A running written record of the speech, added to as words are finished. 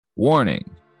Warning.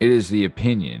 It is the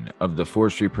opinion of the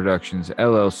 4th Street Productions,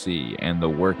 LLC, and the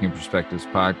Working Perspectives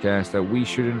podcast that we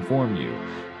should inform you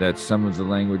that some of the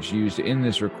language used in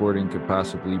this recording could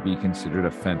possibly be considered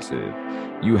offensive.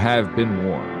 You have been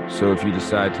warned, so if you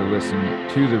decide to listen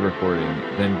to the recording,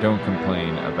 then don't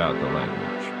complain about the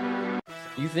language.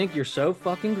 You think you're so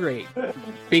fucking great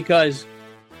because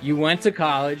you went to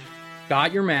college,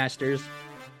 got your master's,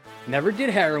 never did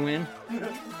heroin,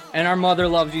 and our mother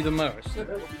loves you the most.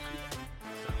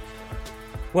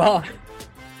 Well,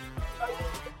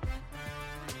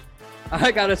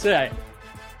 I gotta say,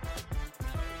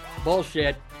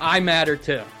 bullshit, I matter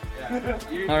too.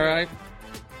 All right?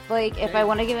 Like, if I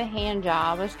want to give a hand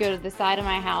job, I just go to the side of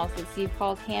my house that Steve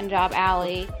calls Hand Job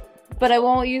Alley, but I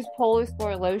won't use Polar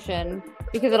Sport lotion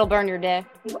because it'll burn your dick.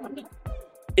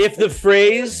 If the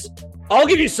phrase, "I'll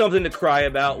give you something to cry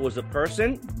about," was a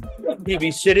person, he'd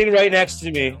be sitting right next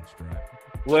to me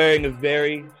wearing a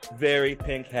very, very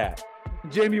pink hat.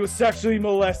 Jamie was sexually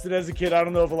molested as a kid. I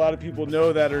don't know if a lot of people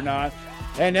know that or not.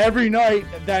 And every night,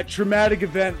 that traumatic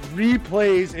event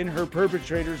replays in her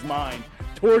perpetrator's mind,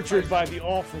 tortured by the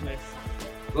awfulness.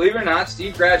 Believe it or not,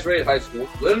 Steve graduated high school.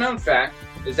 Little known fact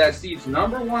is that Steve's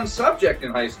number one subject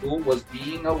in high school was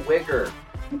being a wigger.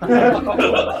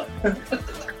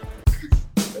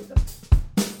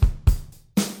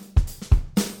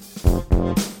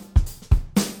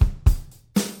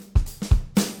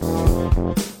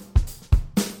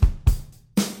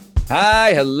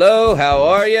 Hi, hello, how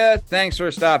are you? Thanks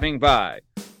for stopping by.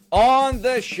 On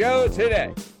the show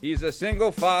today, he's a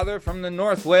single father from the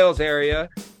North Wales area.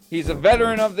 He's a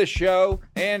veteran of the show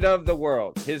and of the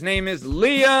world. His name is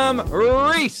Liam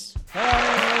Reese.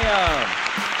 Hi,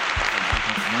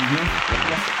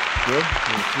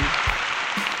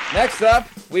 Liam. Next up,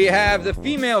 we have the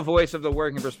female voice of the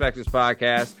Working Perspectives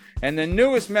podcast and the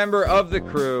newest member of the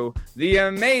crew, the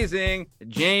amazing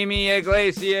Jamie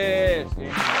Iglesias.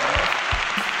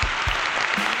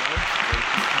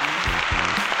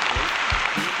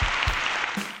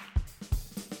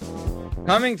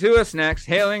 Coming to us next,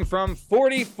 hailing from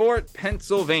 40 Fort,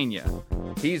 Pennsylvania.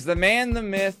 He's the man, the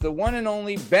myth, the one and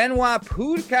only Benoit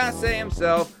Poudcasse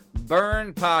himself,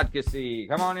 Burn Podcasty.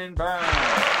 Come on in, Burn.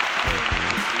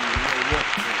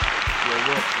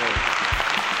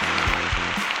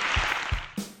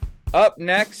 Up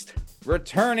next,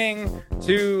 returning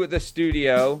to the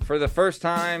studio for the first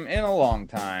time in a long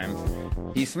time.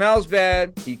 He smells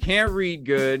bad. He can't read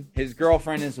good. His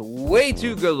girlfriend is way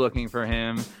too good looking for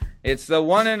him. It's the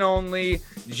one and only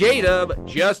J-Dub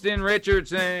Justin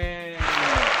Richardson.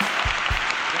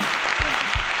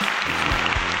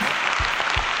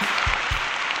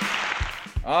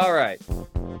 All right.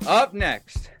 Up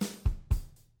next,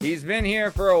 he's been here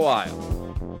for a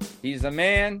while. He's a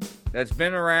man that's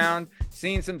been around,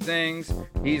 seen some things.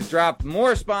 He's dropped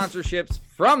more sponsorships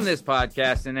from this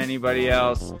podcast than anybody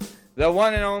else. The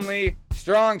one and only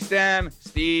Strong Stem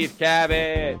Steve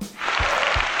Cabot.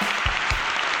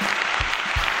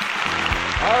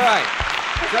 All right,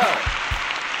 so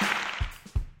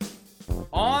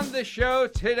on the show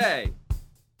today,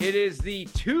 it is the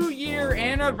 2-year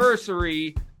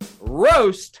anniversary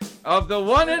roast of the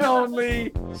one and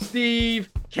only Steve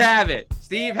Cabot.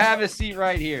 Steve, have a seat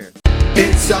right here.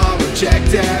 It's all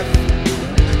objective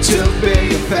to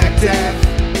be effective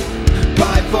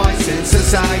by voicing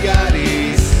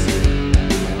societies.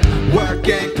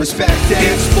 Working perspective,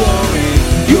 exploring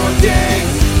your day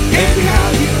and how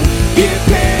you get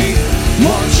paid.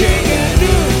 Launching a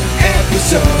new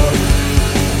episode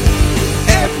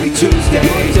every Tuesday.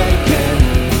 Your day can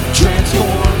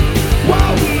transform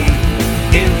while we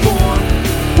inform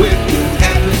with new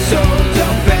episodes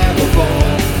available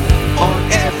on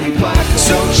every platform.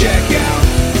 So check out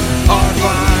our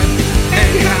vibe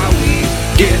and how we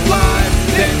get live.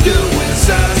 Then do us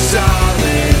a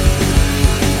solid.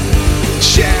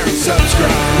 Share and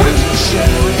subscribe. Would you share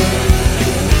it?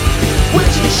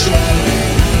 Would you share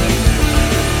it?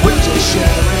 Would you share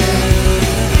it?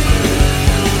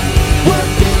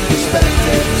 Working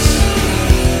Perspectives.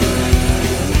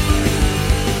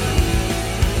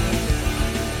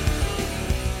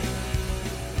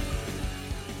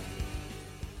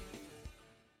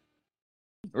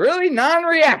 Really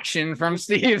non-reaction from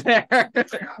Steve there.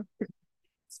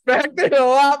 Expected a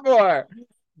lot more.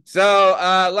 So,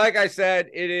 like I said,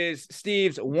 it is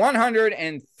Steve's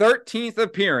 113th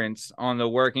appearance on the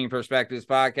Working Perspectives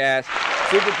podcast.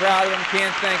 Super proud of him.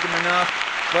 Can't thank him enough.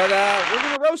 But we're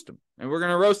going to roast him, and we're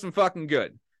going to roast him fucking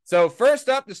good. So, first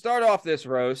up, to start off this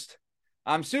roast,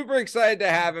 I'm super excited to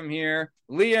have him here,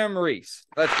 Liam Reese.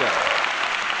 Let's go.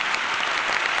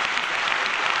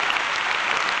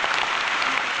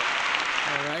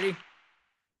 All right. Alrighty.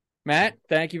 Matt,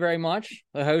 thank you very much.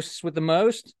 The hosts with the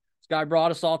most. This guy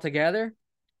brought us all together.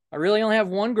 I really only have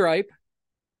one gripe.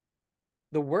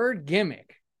 The word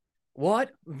gimmick.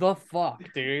 What the fuck,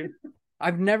 dude?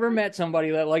 I've never met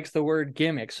somebody that likes the word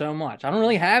gimmick so much. I don't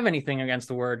really have anything against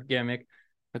the word gimmick.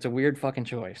 It's a weird fucking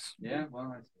choice. Yeah,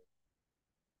 well, that's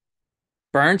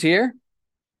Burns here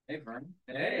Hey, Vern.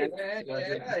 Hey,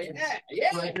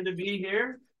 yeah. Pleasure to be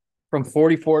here. from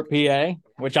 44 PA,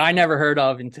 which I never heard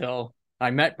of until I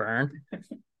met Burn.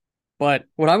 But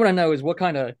what I want to know is what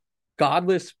kind of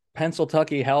godless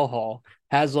Pennsylvania hellhole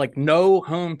has like no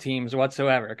home teams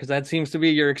whatsoever, because that seems to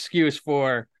be your excuse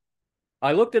for.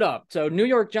 I looked it up. So New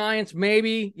York Giants,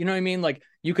 maybe, you know what I mean? Like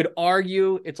you could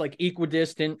argue it's like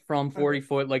equidistant from 40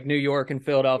 foot, like New York and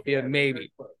Philadelphia,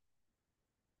 maybe.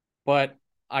 But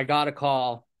I got to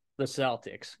call the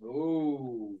Celtics.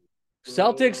 Ooh.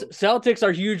 Celtics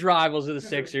are huge rivals of the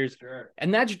Sixers. Sure.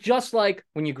 And that's just like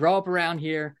when you grow up around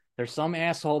here, there's some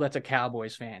asshole that's a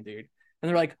Cowboys fan, dude. And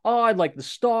they're like, oh, I'd like the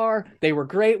Star. They were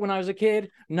great when I was a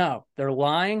kid. No, they're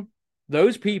lying.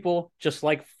 Those people just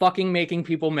like fucking making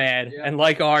people mad and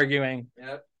like arguing.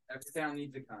 Yep. Every town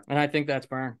needs a con. And I think that's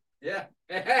Burn. Yeah.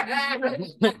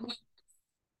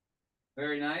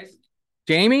 Very nice.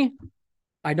 Jamie,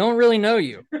 I don't really know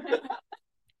you.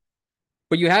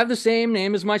 But you have the same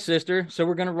name as my sister, so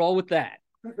we're going to roll with that.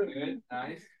 Good.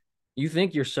 Nice. You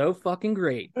think you're so fucking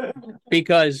great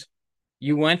because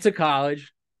you went to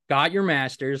college, got your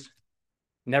master's,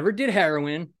 never did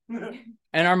heroin,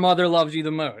 and our mother loves you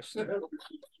the most.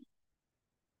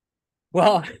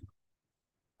 Well,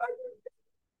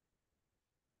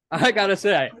 I gotta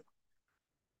say,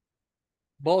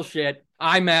 bullshit.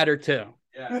 I matter too.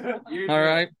 Yeah. All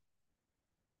right.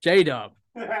 J-Dub.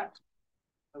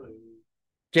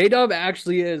 J-Dub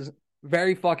actually is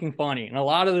very fucking funny. And a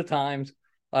lot of the times,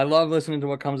 I love listening to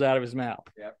what comes out of his mouth.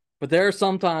 Yep. But there are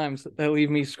some times that leave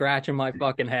me scratching my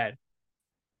fucking head.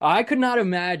 I could not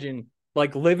imagine,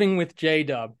 like, living with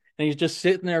J-Dub, and he's just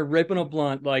sitting there ripping a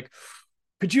blunt, like,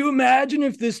 could you imagine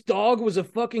if this dog was a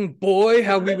fucking boy,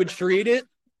 how we would treat it?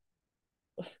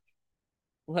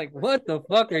 Like, what the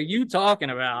fuck are you talking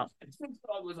about? If this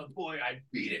dog was a boy, I'd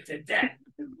beat it to death.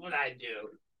 Is what I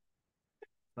do.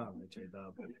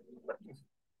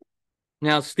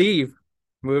 Now, Steve,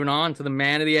 moving on to the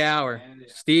man of the hour.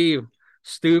 Steve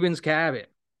Steubens Cabot.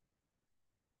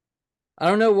 I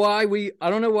don't know why we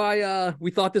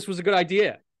thought this was a good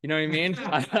idea. You know what I mean?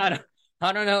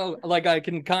 I don't know. Like, I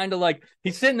can kind of like,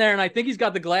 he's sitting there and I think he's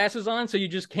got the glasses on, so you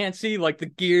just can't see like the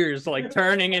gears like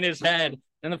turning in his head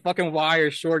and the fucking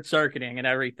wires short circuiting and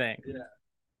everything. Yeah.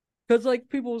 Because like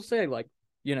people will say, like,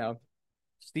 you know,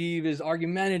 Steve is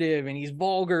argumentative and he's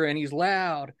vulgar and he's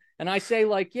loud. And I say,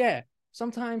 like, yeah,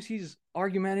 sometimes he's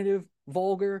argumentative,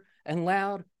 vulgar, and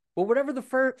loud. But whatever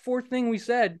the fourth thing we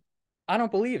said, I don't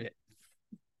believe it.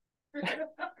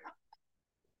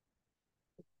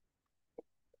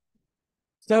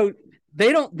 So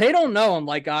they don't know him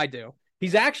like I do.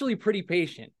 He's actually pretty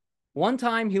patient. One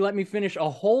time he let me finish a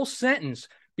whole sentence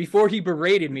before he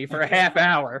berated me for a half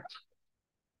hour.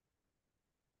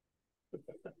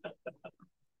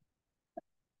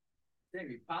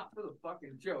 Jamie, pop for the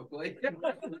fucking joke. Like,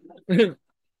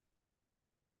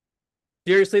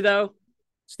 Seriously though,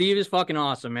 Steve is fucking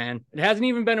awesome, man. It hasn't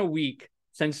even been a week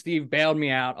since Steve bailed me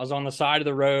out. I was on the side of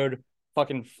the road,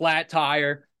 fucking flat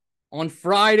tire, on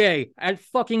Friday at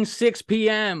fucking 6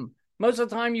 p.m. Most of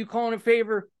the time you call in a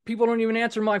favor, people don't even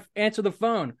answer the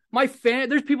phone.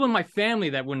 There's people in my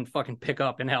family that wouldn't fucking pick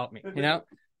up and help me, you know?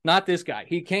 Not this guy.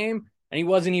 He came and he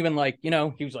wasn't even like, you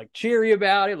know, he was like cheery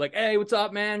about it, like, hey, what's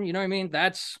up, man? You know what I mean?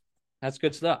 That's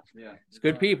good stuff. yeah. It's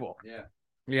good people. Yeah.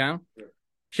 You know? Sure.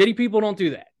 Shitty people don't do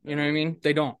that. You know what I mean?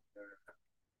 They don't.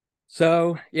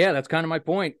 So, yeah, that's kind of my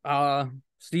point.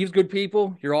 Steve's good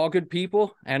people. You're all good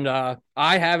people. And I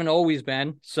haven't always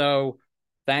been. So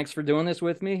thanks for doing this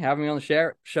with me, having me on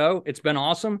the show. It's been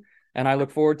awesome. And I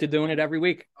look forward to doing it every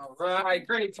week. All right.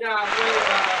 Great job. Great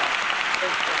job.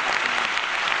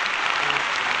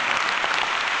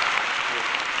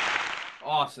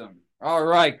 Awesome. All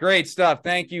right, great stuff.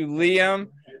 Thank you, Liam.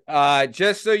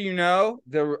 Just so you know,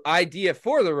 the idea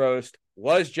for the roast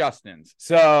was Justin's.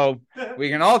 So we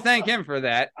can all thank him for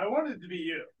that. I wanted it to be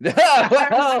you.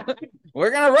 Well,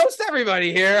 we're going to roast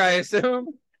everybody here, I assume.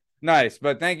 Nice.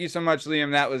 But thank you so much,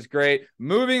 Liam. That was great.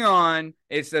 Moving on,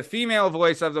 it's the female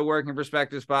voice of the Working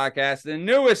Perspectives podcast, the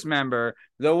newest member,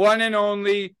 the one and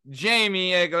only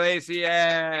Jamie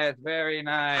Iglesias. Very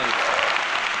nice.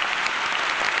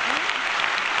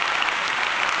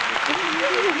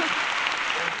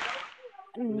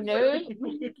 No,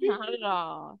 not at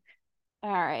all.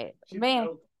 All right, man.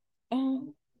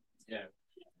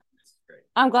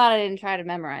 I'm glad I didn't try to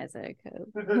memorize it because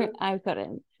I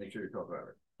couldn't. Make sure you're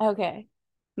covered. Okay.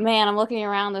 Man, I'm looking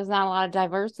around. There's not a lot of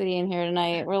diversity in here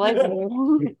tonight. We're like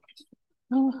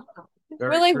we're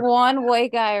like one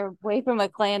white guy away from a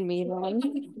Klan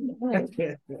meeting.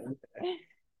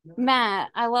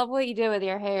 Matt, I love what you do with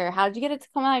your hair. How did you get it to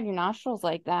come out of your nostrils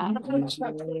like that?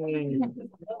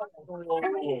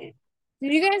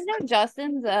 Did you guys know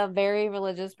Justin's a very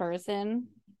religious person?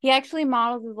 He actually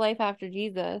models his life after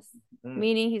Jesus,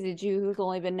 meaning he's a Jew who's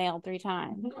only been nailed 3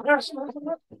 times. All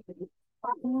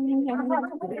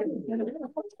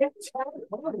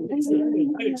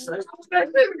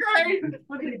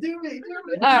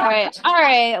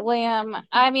right, Liam.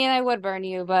 I mean, I would burn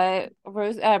you, but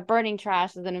burning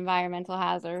trash is an environmental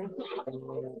hazard.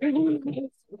 I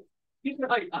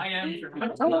am.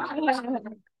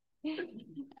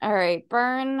 All right,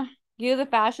 burn. You the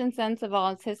fashion sense of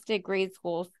autistic grade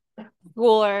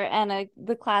schooler and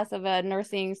the class of a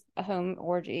nursing home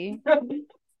orgy. Oh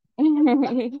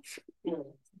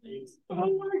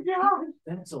my God.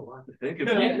 That's a lot to think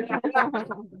about.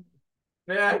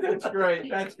 Yeah, that's great.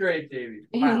 That's great, Davey.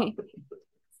 Wow.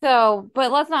 So,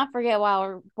 but let's not forget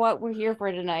what we're here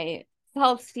for tonight. To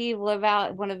help Steve live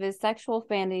out one of his sexual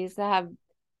fantasies to have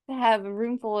a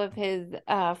room full of his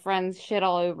friends shit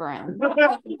all over him.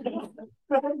 Oh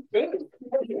my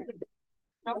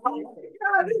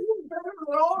God, this is better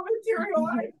than all material.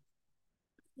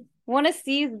 One of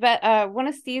Steve's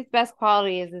best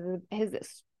qualities is his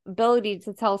ability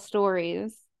to tell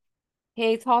stories.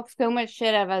 He talks so much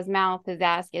shit out of his mouth, his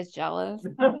ass gets jealous.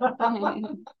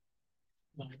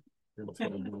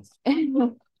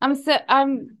 I'm so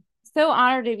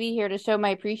honored to be here to show my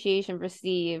appreciation for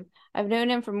Steve. I've known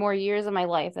him for more years of my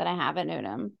life than I haven't known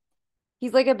him.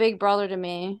 He's like a big brother to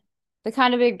me. The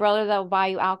kind of big brother that will buy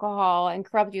you alcohol and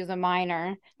corrupt you as a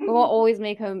minor, but will always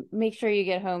make sure you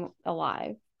get home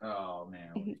alive. Oh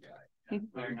man,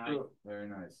 very nice. Very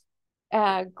nice.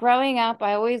 Growing up,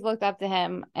 I always looked up to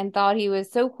him and thought he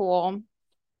was so cool.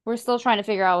 We're still trying to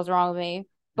figure out what's wrong with me,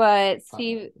 but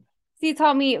Steve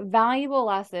taught me valuable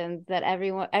lessons that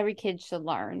every kid should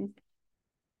learn.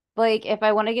 Like, if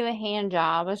I want to give a hand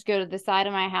job, I just go to the side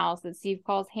of my house that Steve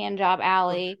calls Hand Job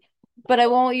Alley, but I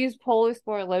won't use Polo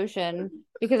Sport lotion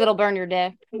because it'll burn your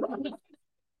dick.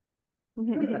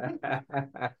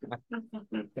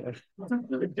 It's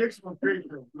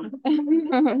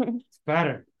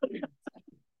better.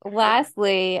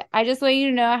 Lastly, I just want you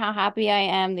to know how happy I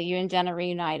am that you and Jen are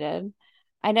reunited.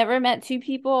 I never met 2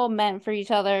 people meant for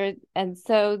each other and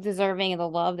so deserving of the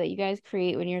love that you guys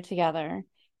create when you're together.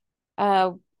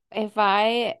 If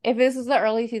this was the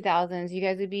early 2000s, you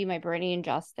guys would be my Brittany and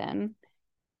Justin.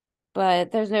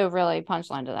 But there's no really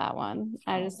punchline to that one.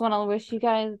 I just want to wish you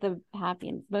guys the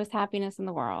most happiness in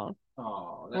the world.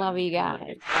 Oh, Love you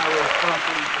guys.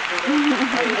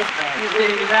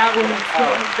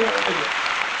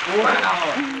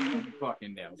 Wow.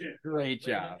 Fucking damn. Great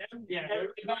job.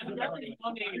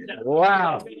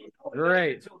 Wow.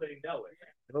 Great.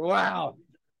 Wow.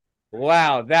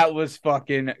 Wow. That was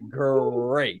fucking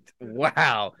great.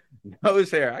 Wow.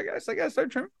 Nose hair. I guess I gotta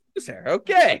start trimming nose hair.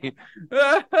 Okay.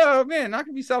 Oh man, not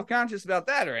gonna be self-conscious about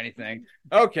that or anything.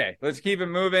 Okay, let's keep it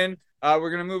moving.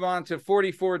 We're gonna move on to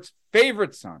 44's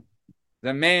favorite son,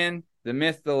 the man, the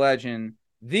myth, the legend,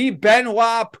 the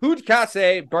Benoit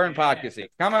Poudcasse Burn Podcast.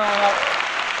 Come on up.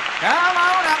 Come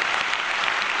on up.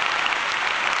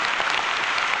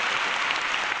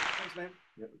 Thanks, man.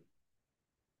 Yep.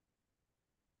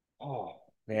 Oh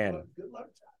man.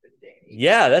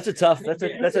 Yeah, that's a tough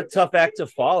act to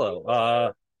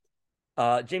follow.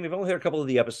 Jamie, I've only heard a couple of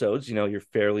the episodes. You know, you're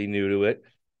fairly new to it.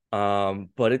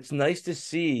 But it's nice to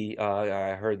see.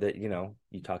 I heard that, you know,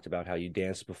 you talked about how you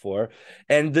danced before,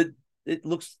 and it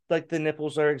looks like the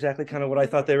nipples are exactly kind of what I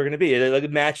thought they were going to be.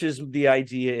 It matches the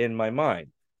idea in my mind.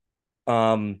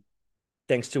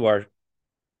 Thanks to our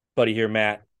buddy here,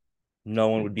 Matt. No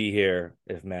one would be here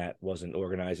if Matt wasn't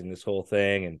organizing this whole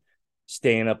thing and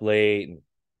staying up late and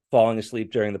falling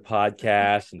asleep during the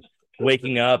podcast and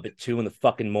waking up at 2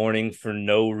 a.m. for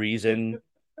no reason,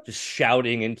 just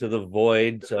shouting into the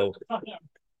void. So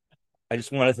I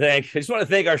just want to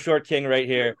thank our short king right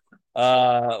here.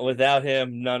 Without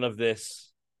him, none of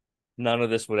this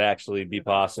would actually be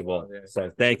possible.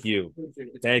 So thank you,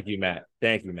 Matt.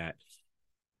 Thank you, Matt.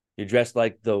 You're dressed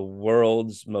like the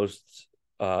world's most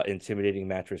intimidating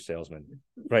mattress salesman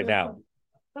right now.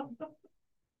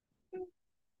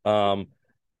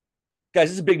 Guys,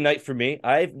 this is a big night for me.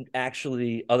 I've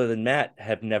actually, other than Matt,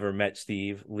 have never met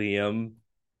Steve, Liam,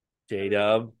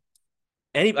 J-Dub.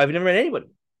 I've never met anybody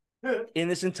in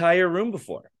this entire room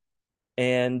before.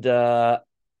 And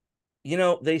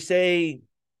they say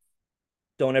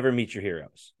don't ever meet your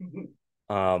heroes.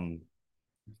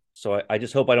 So I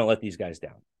just hope I don't let these guys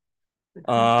down.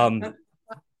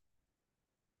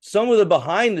 Some of the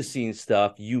behind the scenes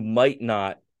stuff you might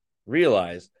not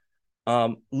realize.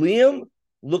 Liam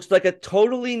looks like a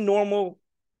totally normal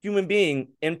human being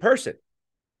in person.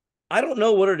 I don't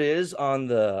know what it is on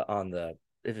the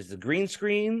if it's the green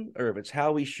screen or if it's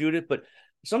how we shoot it, but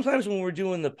sometimes when we're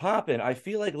doing the pop-in, I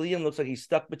feel like Liam looks like he's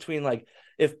stuck between, like,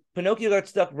 if Pinocchio got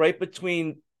stuck right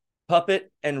between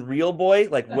puppet and real boy,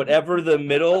 like whatever the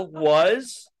middle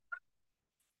was.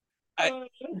 But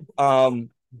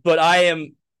I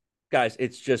am, guys,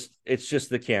 it's just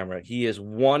the camera. He is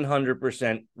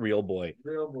 100% real boy.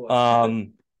 Real boy.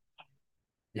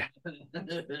 Yeah.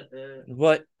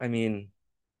 What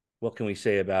can we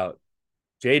say about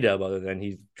J-Dub other than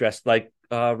he's dressed like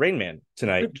Rain Man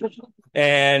tonight?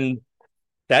 And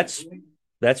that's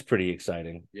pretty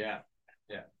exciting. Yeah.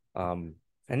 And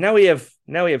now we have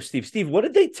Steve. Steve, what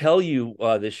did they tell you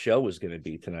this show was going to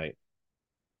be tonight?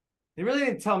 They really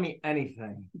didn't tell me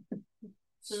anything.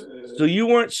 So you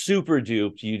weren't super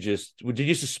duped. Did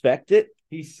you suspect it?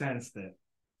 He sensed it.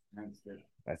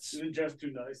 That's just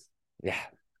too nice. Yeah.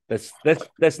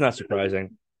 That's not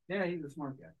surprising. Yeah, he's a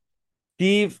smart guy.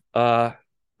 Steve,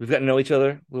 we've gotten to know each other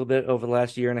a little bit over the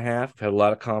last year and a half. We've had a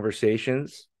lot of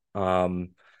conversations. I've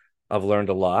learned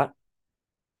a lot.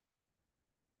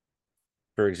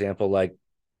 For example, like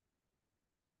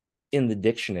in the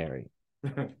dictionary,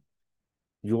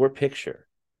 your picture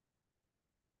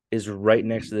is right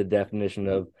next to the definition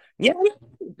of yeah.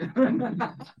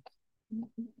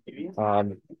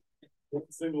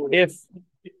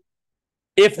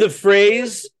 If the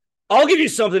phrase "I'll give you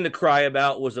something to cry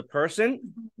about" was a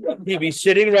person, he'd be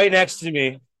sitting right next to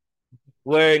me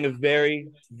wearing a very,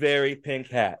 very pink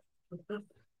hat.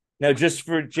 Now, just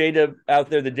for Jada out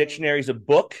there, the dictionary is a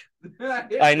book.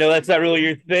 I know that's not really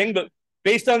your thing, but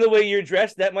based on the way you're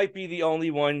dressed, that might be the only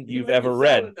one you've ever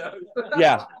read.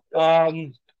 Yeah.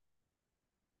 I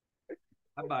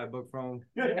buy a book from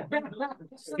him.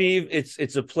 Steve,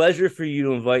 it's a pleasure for you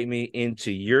to invite me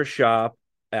into your shop.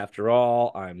 After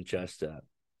all, I'm just a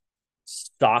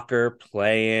soccer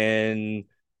playing,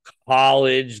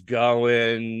 college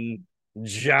going,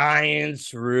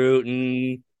 Giants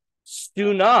rooting,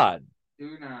 Stu Nod.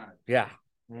 Yeah.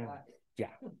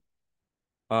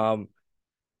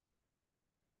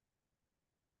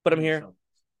 But I'm here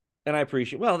and I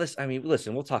appreciate,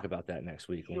 listen, we'll talk about that next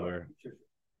week when we're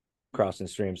crossing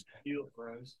streams.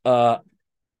 I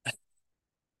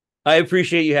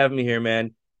appreciate you having me here,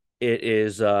 man. It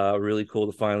is really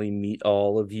cool to finally meet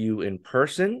all of you in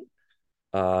person.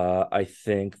 I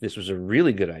think this was a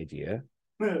really good idea.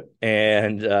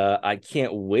 And I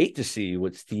can't wait to see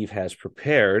what Steve has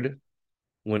prepared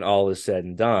when all is said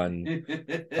and done.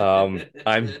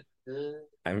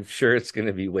 I'm sure it's going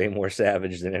to be way more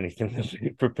savage than anything that we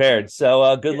prepared.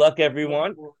 So good luck,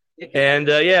 everyone. And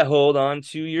hold on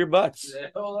to your butts.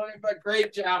 Hold on, but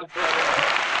great job, brother.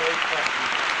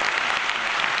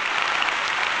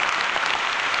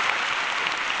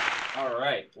 All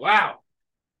right. Wow.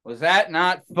 Was that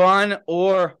not fun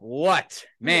or what?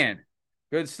 Man,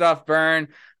 good stuff, Burn.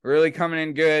 Really coming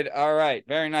in good. All right.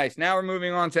 Very nice. Now we're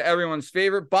moving on to everyone's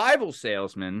favorite Bible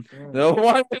salesman, the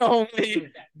one and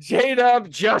only J-Dub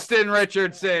Justin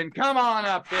Richardson. Come on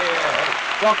up here.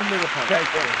 Welcome to the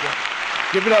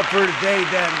podcast. Give it up for today,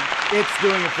 then. It's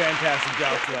doing a fantastic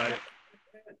job tonight.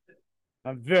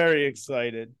 I'm very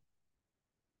excited.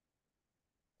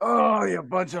 Oh, you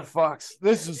bunch of fucks.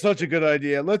 This is such a good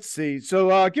idea. Let's see.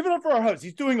 So give it up for our host.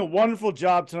 He's doing a wonderful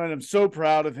job tonight. I'm so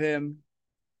proud of him.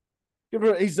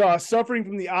 He's suffering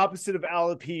from the opposite of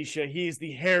alopecia. He is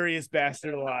the hairiest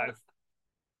bastard alive.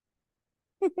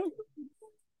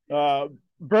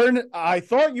 Bern, I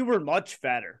thought you were much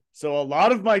fatter, so a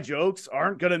lot of my jokes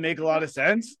aren't going to make a lot of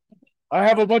sense. I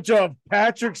have a bunch of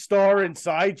Patrick Star and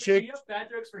side chick. You have fat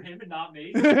jokes for him and not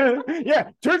me. Yeah,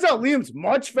 turns out Liam's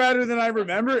much fatter than I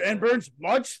remember, and Bern's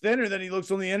much thinner than he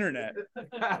looks on the internet.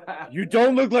 You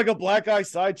don't look like a black guy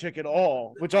side chick at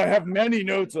all, which I have many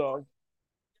notes of.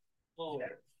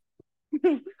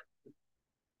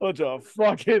 Bunch of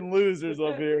fucking losers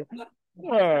up here.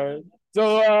 All right.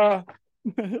 So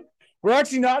we're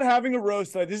actually not having a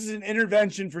roast tonight. This is an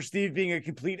intervention for Steve being a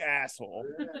complete asshole.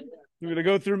 We're gonna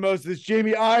go through most of this.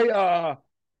 Jamie, I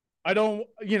don't,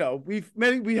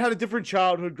 we had a different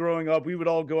childhood growing up. We would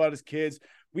all go out as kids.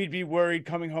 We'd be worried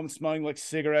coming home smelling like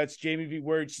cigarettes. Jamie'd be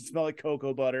worried she'd smell like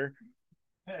cocoa butter.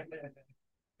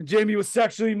 Jamie was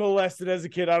sexually molested as a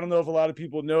kid. I don't know if a lot of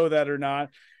people know that or not.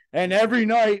 And every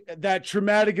night, that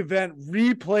traumatic event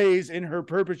replays in her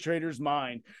perpetrator's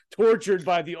mind, tortured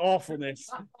by the awfulness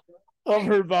of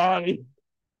her body.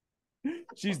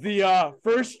 She's the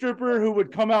first stripper who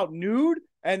would come out nude,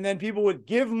 and then people would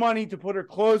give money to put her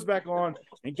clothes back on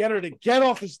and get her to get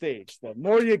off the stage. The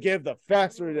more you give, the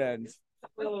faster it ends.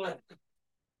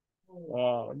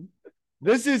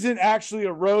 This isn't actually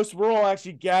a roast. We're all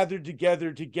actually gathered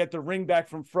together to get the ring back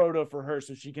from Frodo for her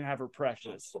so she can have her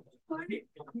precious. I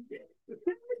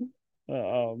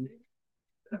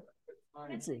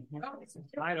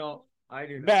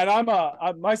do. Matt,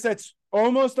 my set's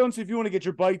almost done. So if you want to get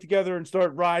your bike together and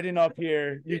start riding up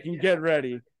here, you can get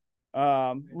ready.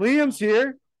 Liam's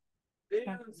here.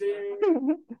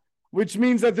 Which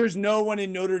means that there's no one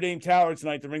in Notre Dame Tower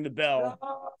tonight to ring the bell.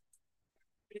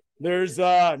 There's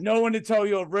no one to tell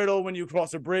you a riddle when you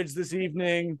cross a bridge this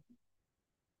evening.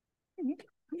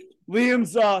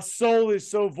 Liam's soul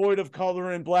is so void of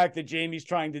color and black that Jamie's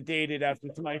trying to date it after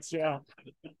tonight's show.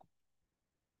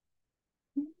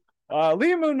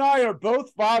 Liam and I are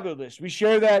both fatherless. We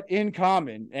share that in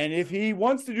common. And if he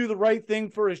wants to do the right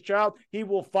thing for his child, he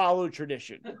will follow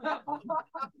tradition.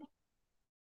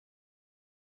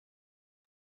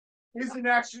 Isn't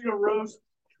actually a roast.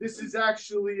 This is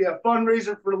actually a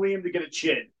fundraiser for Liam to get a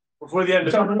chin before the end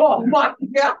of the summer. Oh my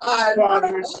God!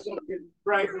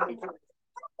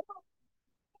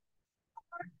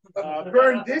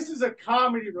 Vern, this is a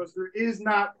comedy roast. There is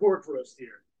not pork roast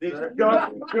here. This is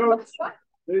jokes.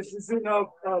 This isn't a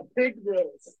pig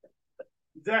roast.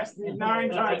 It's actually 9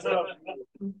 times up.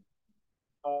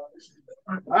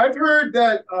 I've heard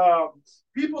that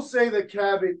people say that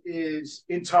Cabot is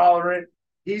intolerant.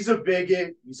 He's a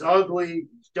bigot. He's ugly.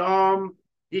 He's dumb.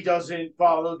 He doesn't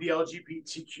follow the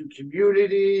LGBTQ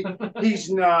community. He's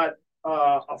not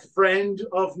a friend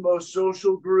of most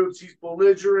social groups. He's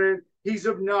belligerent. He's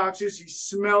obnoxious. He's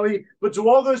smelly. But to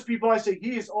all those people, I say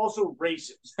he is also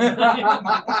racist.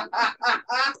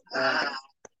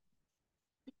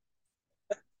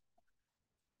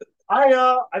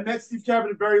 I met Steve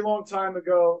Cabot a very long time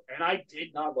ago, and I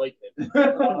did not like him.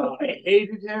 I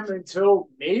hated him until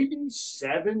maybe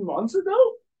 7 months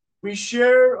ago. We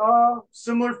share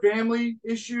similar family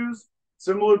issues,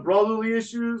 similar brotherly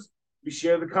issues. We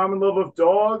share the common love of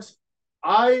dogs.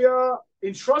 I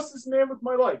entrust this man with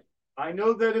my life. I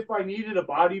know that if I needed a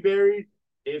body buried,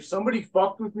 if somebody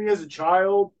fucked with me as a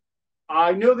child,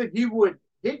 I know that he would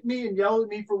hit me and yell at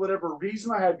me for whatever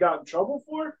reason I had gotten in trouble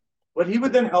for, but he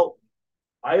would then help.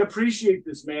 I appreciate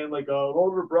this man like an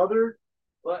older brother,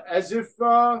 as if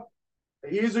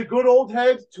he is a good old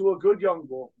head to a good young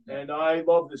bull. And I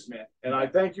love this man. And I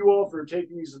thank you all for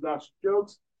taking these obnoxious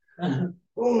jokes.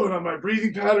 Oh, and my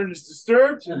breathing pattern is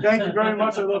disturbed. Thank you very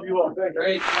much. I love you all. Thank you.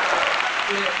 Great.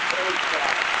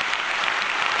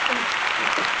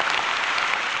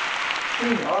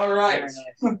 All right.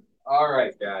 All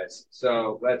right, guys.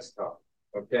 So let's talk.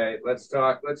 Okay, let's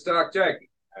talk Jackie.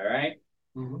 All right?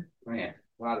 Man,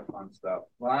 a lot of fun stuff.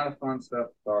 A lot of fun stuff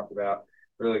to talk about.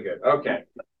 Really good. Okay.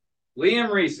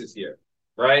 Liam Reese is here,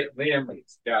 right? Liam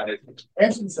Reese. Got it.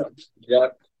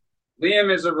 Yep. Liam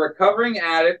is a recovering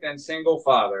addict and single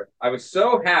father. I was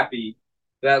so happy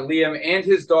that Liam and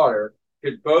his daughter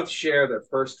could both share their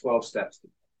first 12 steps.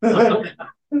 Liam,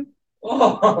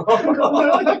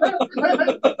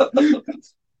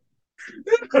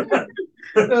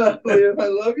 I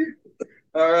love you.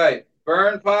 All right.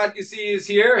 Vern Podkasey is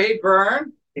here. Hey,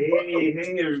 Vern. Hey,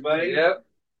 everybody. Yep.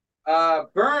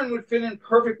 Vern would fit in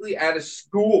perfectly at a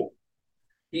school.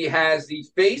 He has the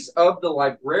face of the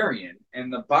librarian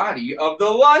and the body of the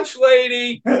lunch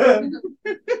lady.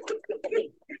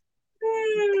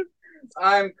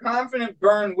 I'm confident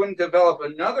Vern wouldn't develop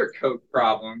another coat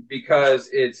problem because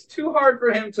it's too hard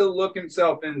for him to look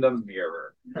himself in the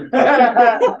mirror.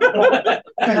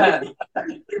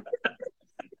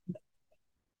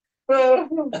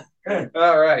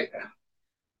 All right.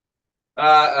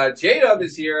 J-Dub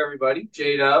is here, everybody.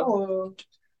 J-Dub. Hello.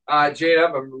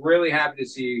 J-Dub, I'm really happy to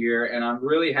see you here, and I'm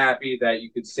really happy that you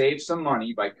could save some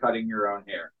money by cutting your own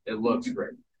hair. It looks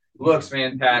great. Looks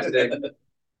fantastic.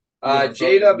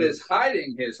 J-Dub is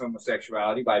hiding his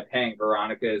homosexuality by paying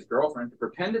Veronica, his girlfriend, to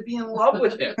pretend to be in love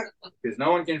with him, because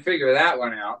no one can figure that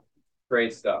one out.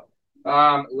 Great stuff.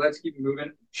 Let's keep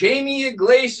moving. Jamie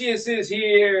Iglesias is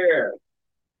here.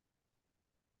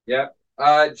 Yep.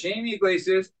 Jamie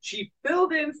Iglesias, she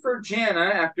filled in for Jana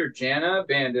after Jana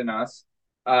abandoned us.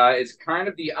 It's kind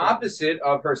of the opposite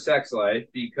of her sex life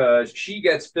because she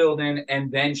gets filled in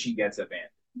and then she gets abandoned.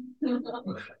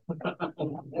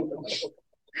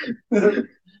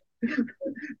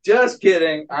 Just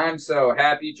kidding. I'm so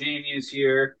happy Jamie is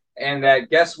here. And that,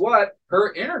 guess what?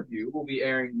 Her interview will be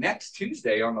airing next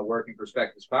Tuesday on the Working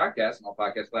Perspectives podcast and all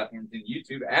podcast platforms in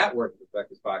YouTube at Working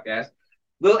Perspectives podcast.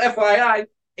 Little FYI,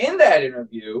 in that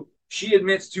interview, she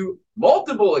admits to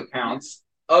multiple accounts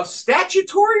of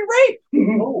statutory rape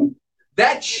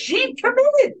that she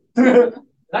committed.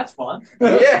 That's fun.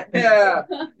 Yeah.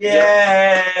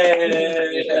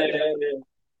 Yay!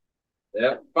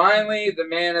 Yep. Finally, the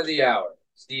man of the hour,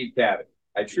 Steve Cabot.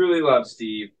 I truly love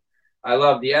Steve. I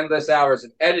love the endless hours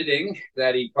of editing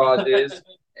that he causes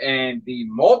and the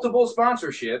multiple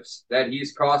sponsorships that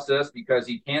he's cost us because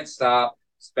he can't stop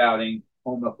spouting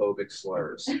homophobic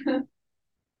slurs.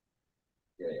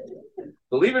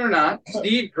 Believe it or not,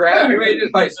 Steve graduated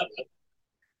high school.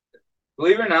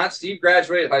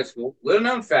 Little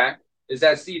known fact is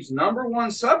that Steve's number one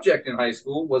subject in high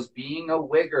school was being a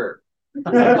wigger.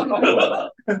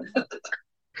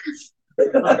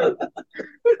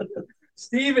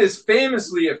 Steve is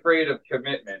famously afraid of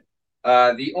commitment.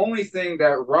 The only thing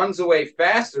that runs away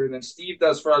faster than Steve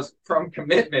does for us from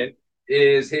commitment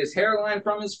is his hairline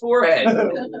from his forehead.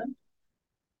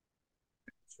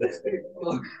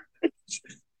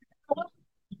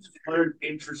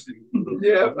 Interesting.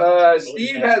 Yeah,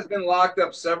 Steve has been locked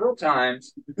up several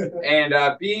times, and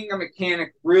being a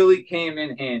mechanic really came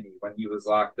in handy when he was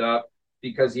locked up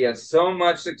because he had so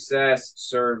much success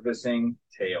servicing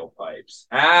tailpipes.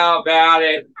 How about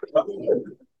it?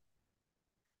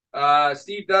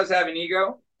 Steve does have an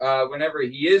ego. Whenever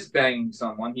he is banging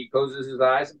someone, he closes his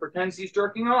eyes and pretends he's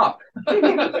jerking off. But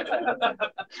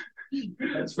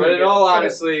in all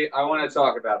honesty, I want to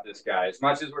talk about this guy as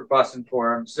much as we're busting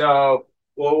for him. So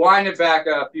we'll wind it back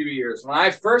a few years. When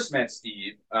I first met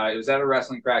Steve, it was at a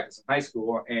wrestling practice in high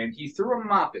school, and he threw a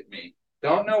mop at me.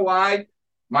 Don't know why.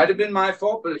 Might have been my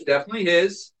fault, but it's definitely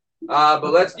his.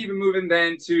 But let's keep it moving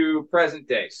then to present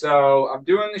day. So I'm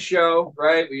doing the show,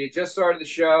 right? We had just started the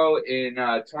show in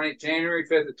January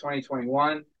 5th of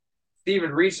 2021.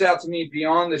 Steven reached out to me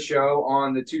beyond the show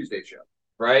on the Tuesday show,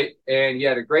 right? And he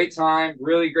had a great time,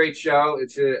 really great show.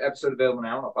 It's an episode available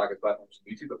now on all podcast platforms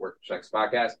on YouTube, but Work Perspectives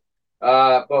podcast.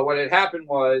 But what had happened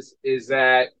is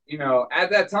that, at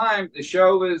that time, the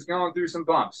show was going through some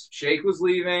bumps. Shake was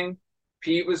leaving.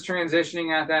 Pete was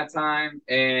transitioning at that time.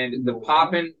 And the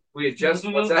Poppin', we had just,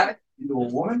 what's that? You know a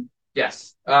woman?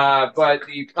 Yes. But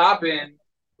the Poppin',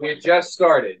 we had just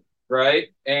started, right?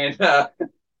 And, one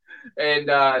of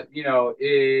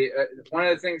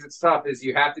the things that's tough is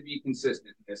you have to be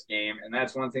consistent in this game. And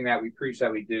that's one thing that we preach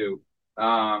that we do.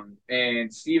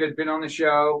 And Steve had been on the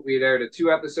show. We had aired a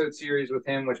 2-episode series with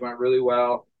him, which went really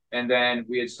well. And then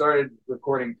we had started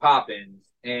recording Pop-ins.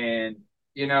 And,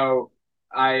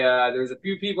 there was a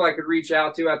few people I could reach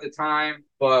out to at the time,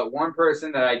 but one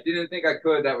person that I didn't think I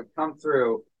could that would come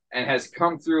through and has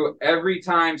come through every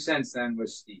time since then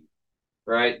was Steve,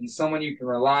 right? He's someone you can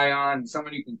rely on,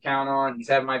 someone you can count on. He's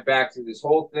had my back through this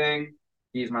whole thing.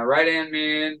 He's my right-hand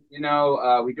man.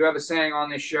 We do have a saying on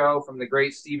this show from the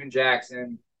great Steven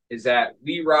Jackson is that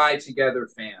we ride together,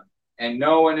 fam. And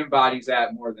no one embodies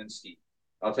that more than Steve.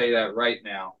 I'll tell you that right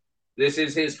now. This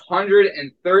is his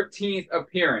 113th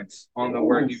appearance on the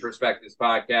Working Perspectives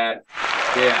podcast.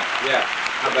 Yeah.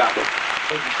 How about it?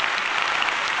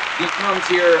 He comes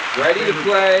here ready to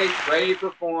play, ready to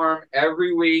perform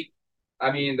every week.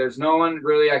 I mean, there's no one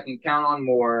really I can count on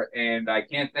more, and I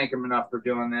can't thank him enough for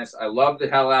doing this. I love the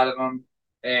hell out of him.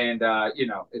 And,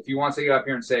 if he wants to get up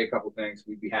here and say a couple things,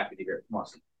 we'd be happy to hear it. Come on,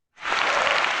 Steve.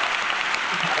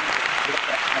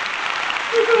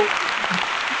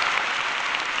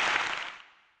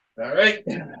 All right.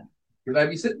 Could I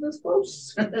be sitting this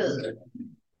close? I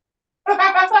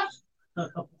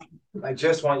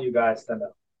just want you guys to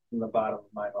know from the bottom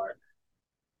of my heart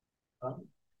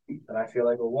that I feel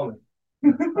like a woman,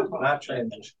 not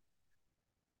transition.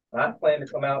 Not planning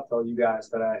to come out and tell you guys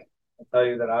that I tell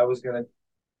you that I was going to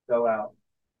go out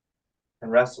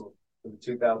and wrestle for the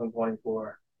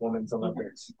 2024 Women's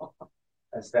Olympics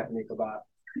as Stephanie Kabat.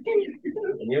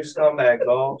 And you scumbags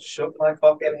all shook my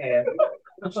fucking hand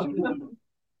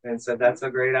and said, that's a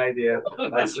great idea.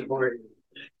 I support you.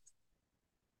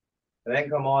 And then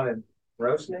come on and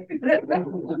roast me?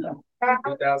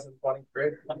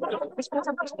 2023?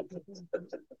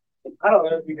 I don't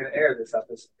know if you can air this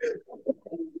episode.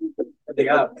 To be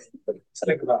honest, just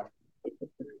think about it.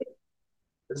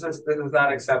 This is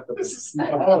not acceptable. It's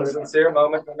a sincere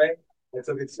moment for me. I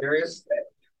took it serious.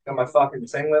 Got my fucking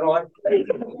singlet on.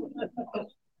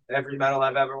 Every medal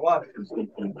I've ever won.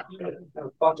 A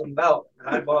fucking belt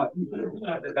I bought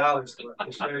 $100 for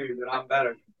to show you that I'm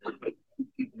better.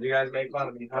 You guys make fun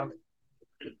of me, huh?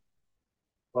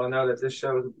 Well, know that this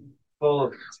show is full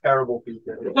of terrible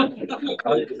people.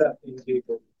 Unaccepting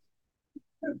people.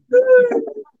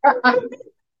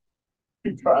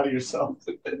 Be proud of yourself.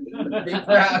 Be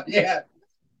proud, yeah.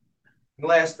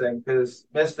 Last thing, because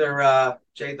Mr.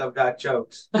 J-Dub got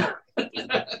jokes.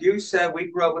 You said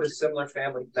we grew up with a similar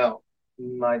family. No,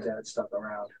 my dad stuck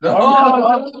around.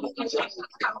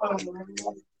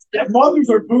 Yeah, mothers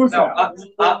are booze. No,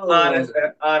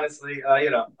 honestly,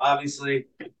 obviously,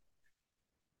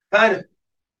 kind of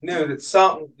knew that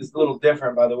something is a little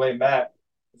different by the way Matt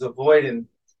was avoiding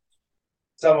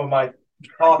some of my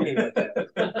talking with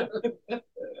him.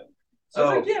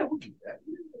 So,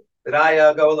 did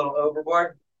I go a little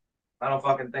overboard? I don't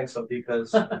fucking think so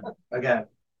because, again,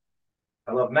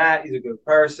 I love Matt. He's a good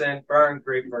person. Vern,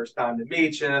 great first time to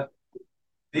meet you.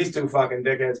 These two fucking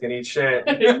dickheads can eat shit.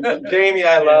 Jamie,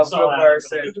 I love, good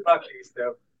person. Fuck these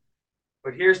two.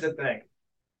 But here's the thing.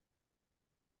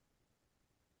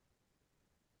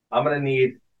 I'm going to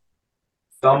need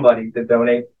somebody to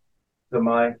donate to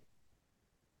my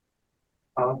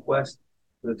conquest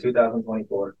for the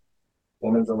 2024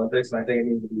 Women's Olympics. And I think it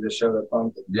needs to be the show that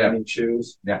funds it. Yeah. I need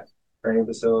shoes. Yeah. Training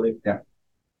facility. Yeah.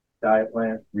 Diet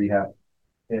plan. Rehab.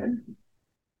 Yeah.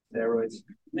 Steroids.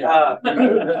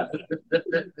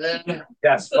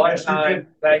 Yes, fun time.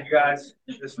 Thank you guys.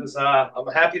 This was I'm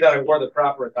happy that I wore the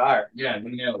proper attire. Yeah,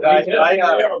 you nailed it. Guys,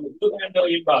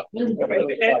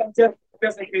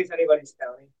 just in case anybody's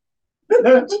counting.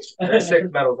 There's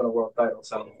 6 medals in a world title,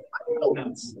 so All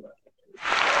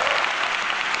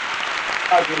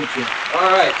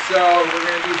right, so we're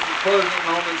going to do some closing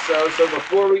moments. So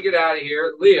before we get out of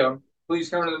here, Liam, please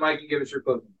come to the mic and give us your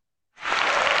closing.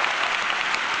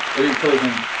 What are you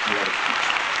closing?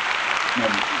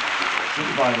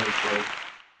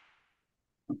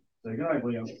 Say good night,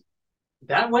 Liam.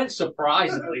 That went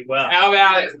surprisingly well. How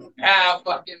about it? How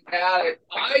fucking about it?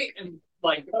 I am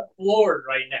like floored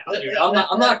right now, dude.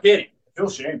 I'm not kidding. Feel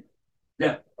shame.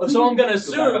 Yeah. So I'm gonna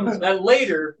assume that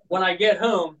later, when I get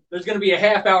home, there's gonna be a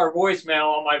half-hour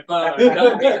voicemail on my phone.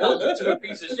 To a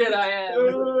piece of shit I am.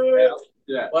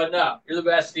 Yeah. But no, you're the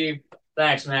best, Steve.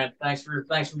 Thanks, man. Thanks for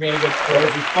being a good It sport.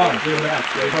 was fun. You're the best.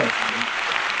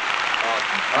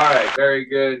 Awesome. All right, very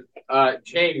good.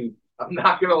 Jamie, I'm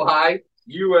not gonna lie.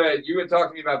 You had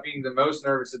talked to me about being the most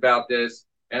nervous about this,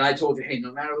 and I told you, hey,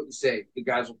 no matter what you say, the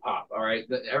guys will pop. All right,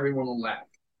 everyone will laugh.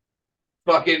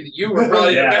 Fucking, you were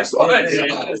probably the best one.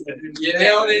 You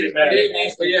nailed it.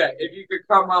 But yeah, if you could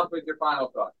come up with your final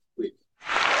thoughts, please.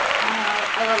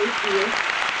 I love you, Steve.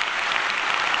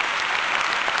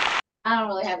 I don't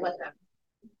really have much of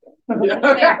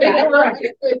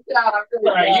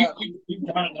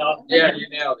Yeah, you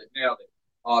nailed it.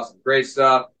 Awesome. Great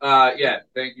stuff. Yeah,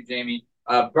 thank you, Jamie.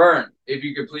 Vern, if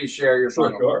you could please share your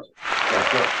final thoughts. Yeah,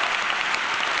 sure.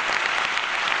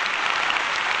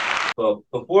 Well,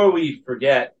 before we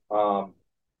forget,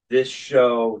 this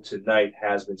show tonight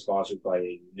has been sponsored by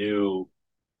a new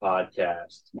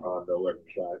podcast on the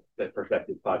Working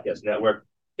Perspective Podcast Network.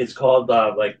 It's called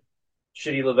like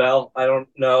Shitty Lavelle. I don't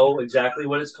know exactly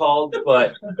what it's called,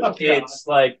 but it's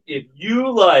like if you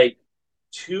like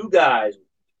two guys with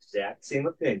the exact same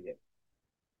opinion,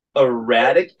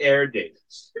 erratic air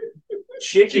dates,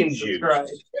 chicken juice,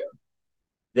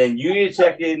 then you need to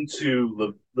check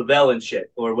into Lavelle and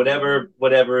shit or whatever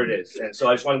it is. And so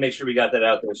I just want to make sure we got that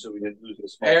out there so we didn't lose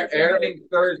this. Airing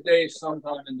Thursday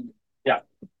sometime in the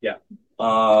Yeah.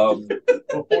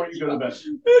 Before you go to bed.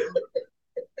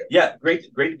 Yeah,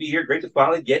 great to be here. Great to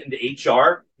finally get into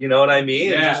HR. You know what I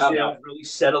mean? Yeah. And just, really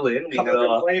settle in. We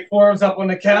got play forms up on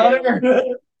the calendar.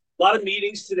 a lot of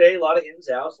meetings today, a lot of ins,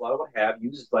 outs, a lot of what have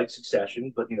yous. It's like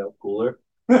Succession, but cooler.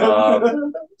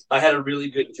 I had a really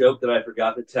good joke that I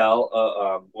forgot to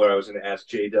tell, where I was going to ask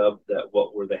J-Dub that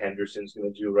what were the Hendersons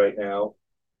going to do right now.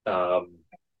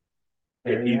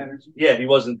 If he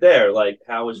wasn't there, like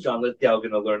how is John Lithgow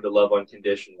going to learn to love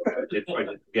unconditionally? I did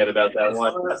forget about that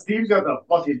one. Steve's got the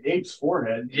fucking ape's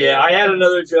forehead. Yeah, I had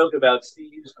another joke about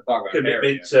Steve's talk about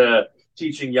commitment to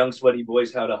teaching young sweaty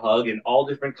boys how to hug and all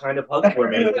different kind of hug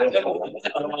formations.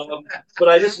 But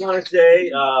I just want to say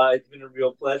it's been a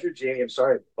real pleasure, Jamie. I'm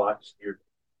sorry I botched your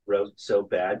roast so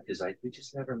bad because we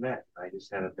just never met. I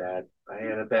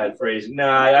had a bad phrase.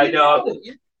 I know.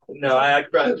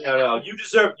 No. You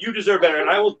deserve better, and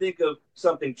I will think of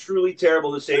something truly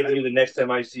terrible to say to you the next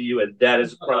time I see you, and that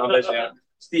is a promise.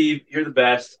 Steve, you're the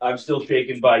best. I'm still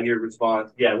shaken by your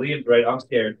response. Yeah, Liam's right. I'm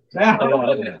scared.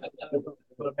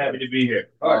 But I'm happy to be here.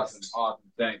 Awesome.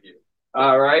 Thank you.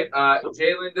 All right,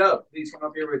 Jalen Dub, please come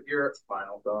up here with your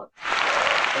final thoughts.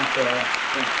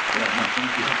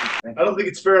 I don't think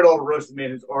it's fair at all to roast a man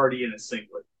who's already in a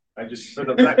singlet. I just, for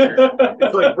the record,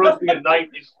 it's like roasting a knight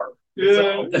in heart.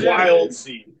 It's a wild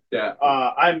scene. Yeah.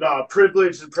 I'm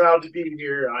privileged and proud to be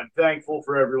here. I'm thankful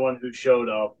for everyone who showed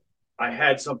up. I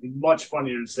had something much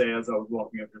funnier to say as I was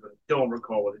walking up here, but I don't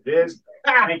recall what it is.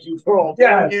 Thank you for all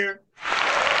being here.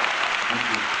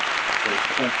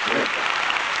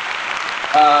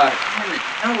 You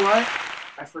know what?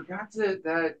 I forgot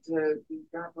that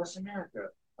God Bless America.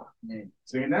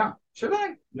 Sing it now. Should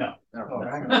I? No. All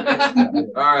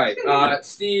right.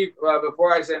 Steve,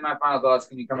 before I say my final thoughts,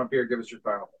 can you come up here and give us your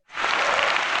final thoughts?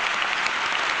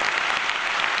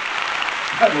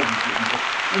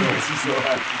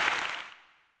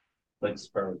 Like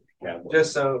Spur Cowboy.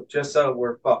 Just so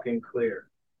we're fucking clear.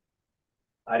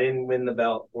 I didn't win the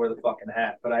belt or the fucking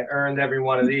hat, but I earned every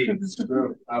one of these. It's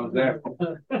true. I was there.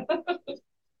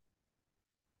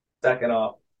 Second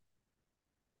off,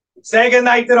 say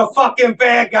goodnight to the fucking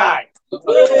bad guy. And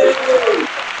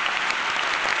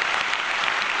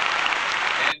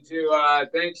to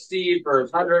thank Steve for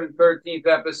his 113th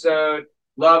episode.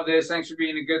 Love this. Thanks for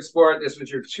being a good sport. This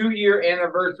was your 2-year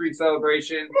anniversary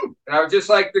celebration. And I would just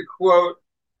like to quote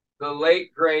the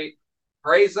late, great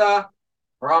Reza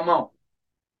Ramon.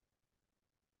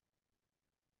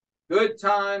 Good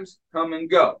times come and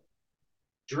go.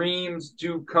 Dreams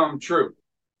do come true.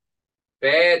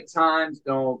 Bad times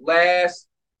don't last,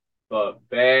 but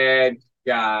bad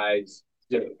guys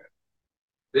do.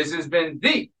 This has been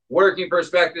the Working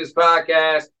Perspectives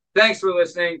Podcast. Thanks for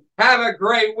listening. Have a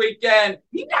great weekend.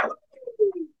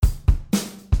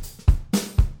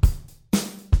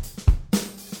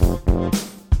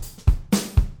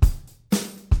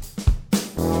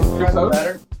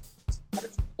 Better.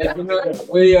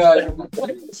 We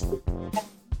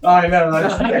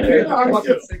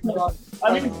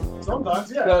I mean,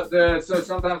 sometimes, yeah. So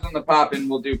sometimes on the pop-in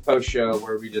we'll do post show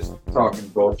where we just talking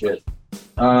bullshit.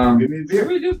 Can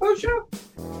we do post show?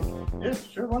 Yeah,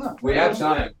 sure, why not? We have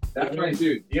time. That's right,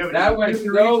 dude. That went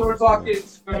so fucking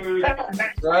smooth,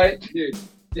 right, dude?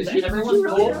 Did you everyone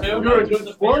Well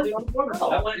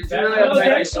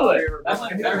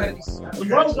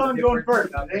done going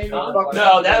first.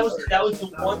 No, that was the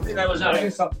one thing I was I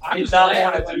did not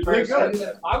want to do first.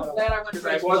 I'm glad I went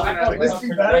first.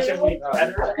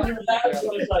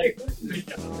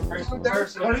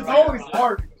 But it's always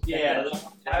hard. Yeah,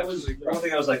 I was. One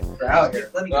thing I was like, we're out here.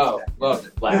 Let me Oh, love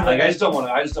it. like I just don't want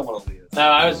to. I just don't want to leave. No,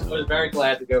 I was very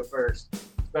glad to go first,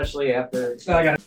 especially after.